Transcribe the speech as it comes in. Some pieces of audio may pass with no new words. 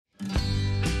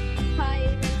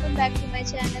welcome back to my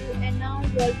channel, and now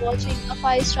you are watching a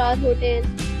 5-star hotel.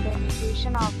 The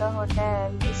location of the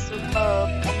hotel is superb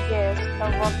and guests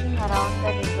love walking around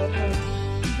the neighborhood.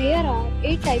 There are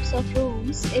 8 types of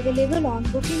rooms available on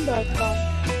booking.com.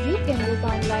 You can book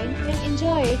online and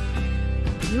enjoy it.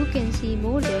 You can see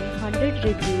more than 100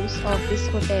 reviews of this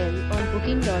hotel on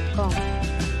booking.com.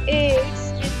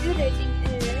 Its review rating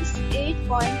is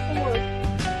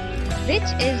 8.4,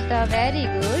 which is the very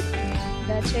good.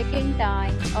 The check-in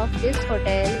time of this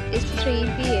hotel is 3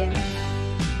 p.m.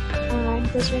 and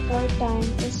the check-out time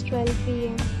is 12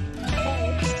 p.m.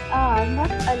 Pets are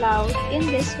not allowed in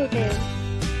this hotel.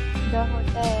 The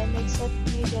hotel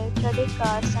accepts major credit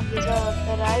cards and reserves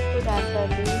the right to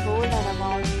temporarily hold an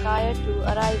amount prior to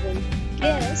arrival.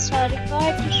 Guests are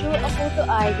required to show a photo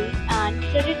ID and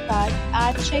credit card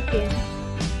at check-in.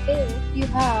 If you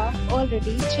have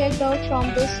already checked out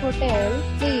from this hotel,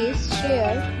 please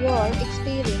share your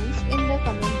experience in the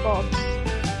comment box.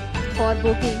 For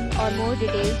booking or more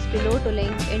details, below to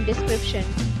link in description.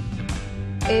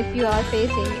 If you are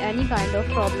facing any kind of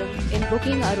problem in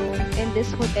booking a room in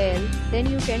this hotel, then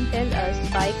you can tell us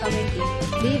by commenting.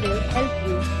 We will help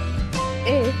you.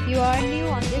 If you are new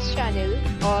on this channel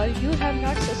or you have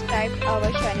not subscribed our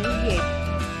channel yet,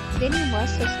 then you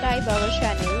must subscribe our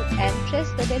channel and press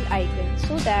the bell icon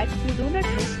so that you do not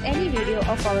miss any video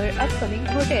of our upcoming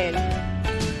hotel.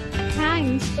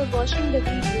 Thanks for watching the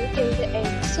video till the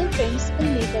end. So friends,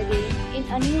 we'll meet again in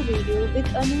a new video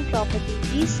with a new property.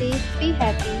 Be safe, be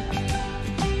happy.